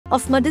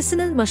of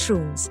medicinal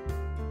mushrooms.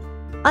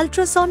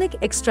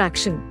 Ultrasonic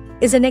extraction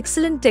is an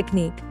excellent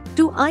technique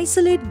to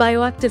isolate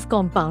bioactive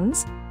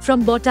compounds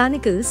from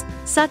botanicals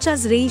such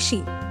as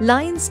reishi,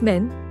 lion's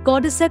mane,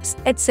 cordyceps,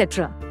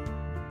 etc.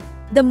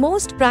 The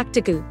most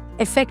practical,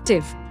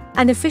 effective,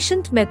 and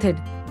efficient method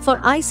for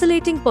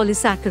isolating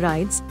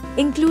polysaccharides,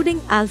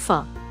 including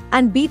alpha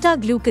and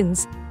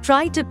beta-glucans,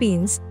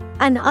 triterpenes,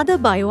 and other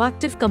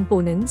bioactive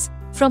components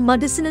from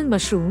medicinal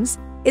mushrooms,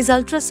 is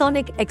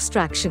ultrasonic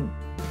extraction.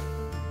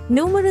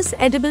 Numerous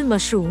edible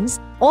mushrooms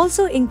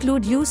also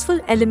include useful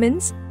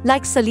elements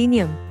like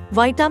selenium,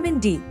 vitamin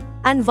D,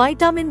 and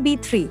vitamin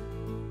B3.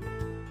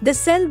 The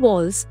cell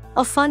walls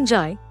of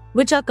fungi,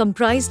 which are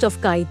comprised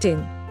of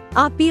chitin,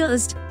 are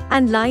pierced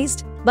and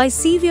lysed by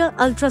severe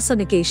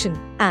ultrasonication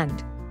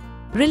and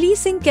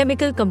releasing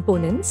chemical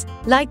components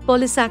like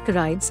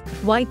polysaccharides,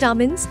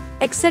 vitamins,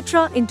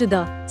 etc. into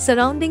the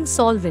surrounding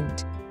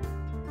solvent.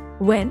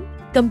 When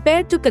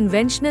compared to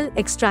conventional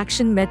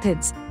extraction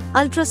methods,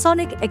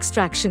 ultrasonic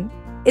extraction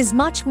is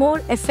much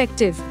more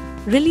effective,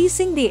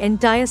 releasing the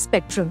entire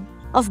spectrum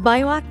of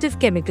bioactive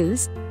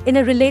chemicals in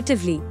a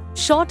relatively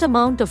short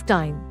amount of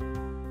time.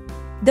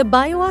 The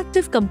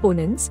bioactive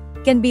components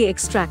can be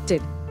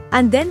extracted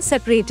and then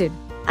separated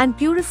and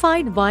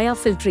purified via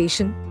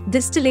filtration,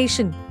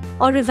 distillation,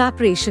 or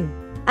evaporation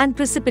and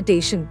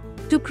precipitation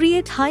to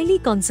create highly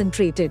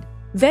concentrated,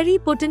 very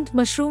potent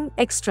mushroom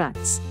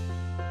extracts.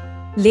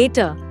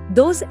 Later,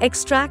 those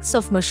extracts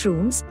of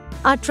mushrooms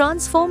are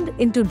transformed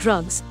into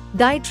drugs,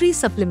 dietary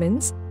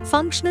supplements,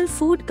 functional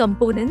food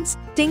components,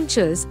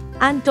 tinctures,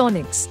 and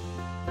tonics.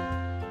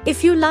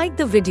 If you like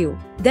the video,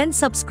 then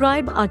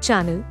subscribe our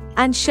channel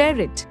and share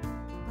it.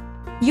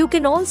 You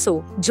can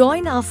also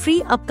join our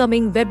free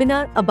upcoming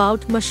webinar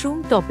about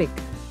mushroom topic.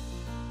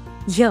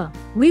 Here,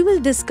 we will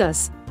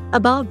discuss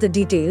about the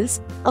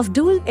details of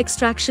dual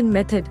extraction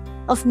method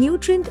of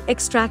nutrient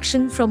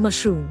extraction from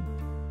mushroom.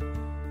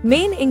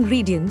 Main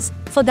ingredients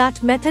for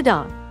that method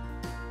are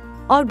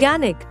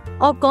organic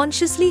or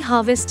consciously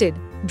harvested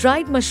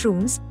dried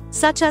mushrooms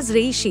such as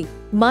reishi,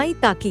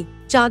 maitake,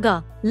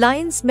 chaga,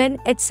 lion's mane,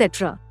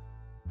 etc.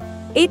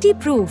 80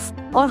 proof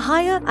or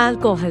higher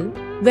alcohol,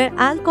 where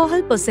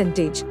alcohol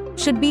percentage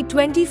should be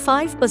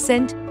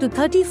 25% to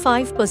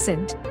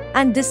 35%,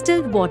 and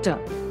distilled water.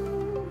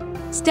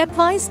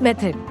 Stepwise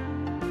method.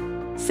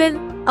 Fill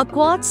a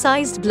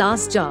quart-sized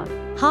glass jar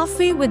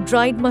halfway with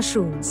dried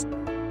mushrooms.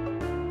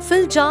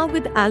 Fill jar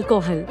with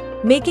alcohol,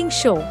 making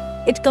sure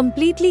it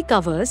completely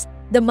covers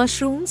the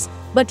mushrooms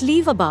but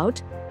leave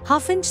about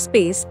half-inch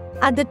space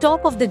at the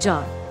top of the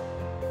jar.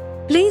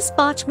 Place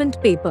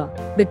parchment paper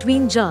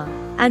between jar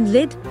and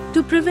lid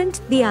to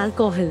prevent the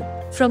alcohol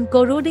from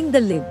corroding the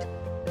lid.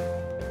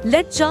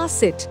 Let jar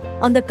sit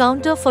on the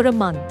counter for a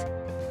month.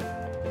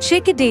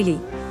 Shake it daily.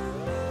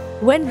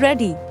 When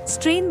ready,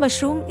 strain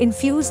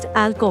mushroom-infused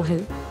alcohol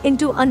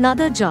into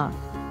another jar.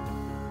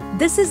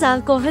 This is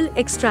alcohol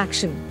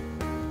extraction.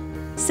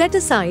 Set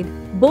aside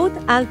both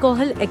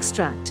alcohol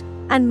extract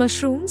and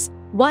mushrooms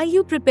while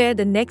you prepare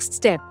the next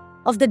step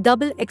of the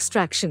double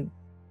extraction.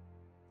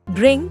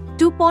 Bring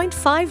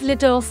 2.5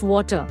 liters of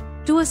water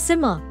to a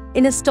simmer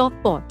in a stock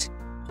pot.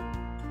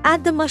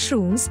 Add the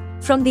mushrooms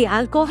from the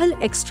alcohol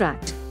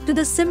extract to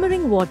the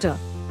simmering water,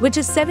 which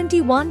is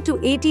 71 to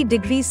 80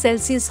 degrees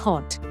Celsius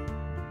hot.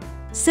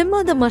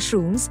 Simmer the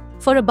mushrooms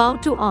for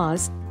about 2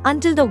 hours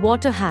until the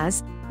water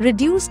has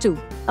reduced to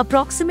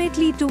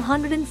approximately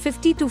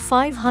 250 to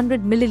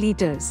 500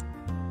 milliliters.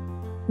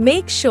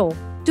 Make sure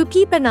to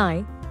keep an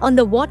eye on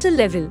the water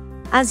level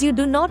as you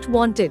do not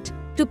want it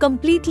to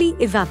completely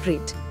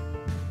evaporate.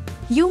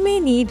 You may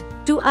need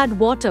to add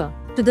water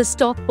to the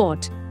stock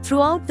pot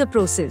throughout the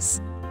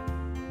process.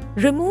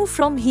 Remove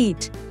from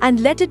heat and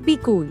let it be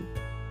cool.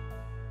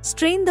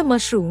 Strain the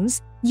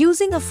mushrooms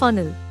using a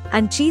funnel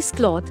and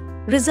cheesecloth,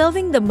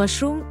 reserving the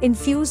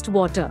mushroom-infused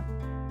water.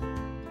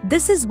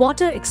 This is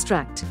water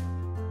extract.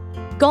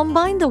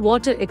 Combine the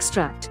water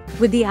extract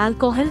with the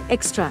alcohol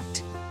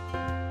extract.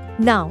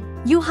 Now,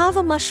 you have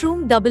a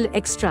mushroom double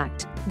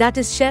extract that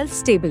is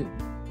shelf-stable.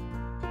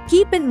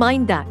 Keep in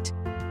mind that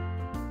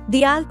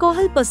the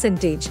alcohol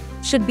percentage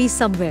should be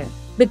somewhere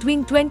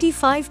between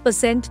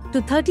 25%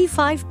 to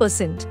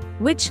 35%,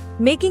 which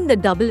making the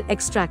double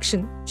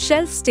extraction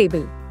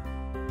shelf-stable.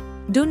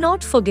 Do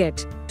not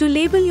forget to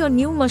label your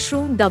new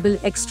mushroom double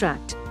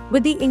extract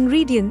with the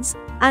ingredients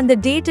and the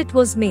date it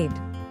was made.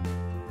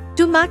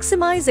 To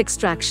maximize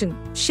extraction,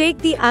 shake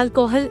the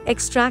alcohol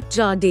extract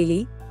jar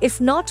daily, if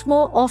not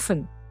more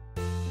often.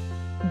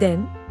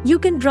 Then, you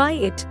can dry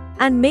it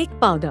and make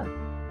powder.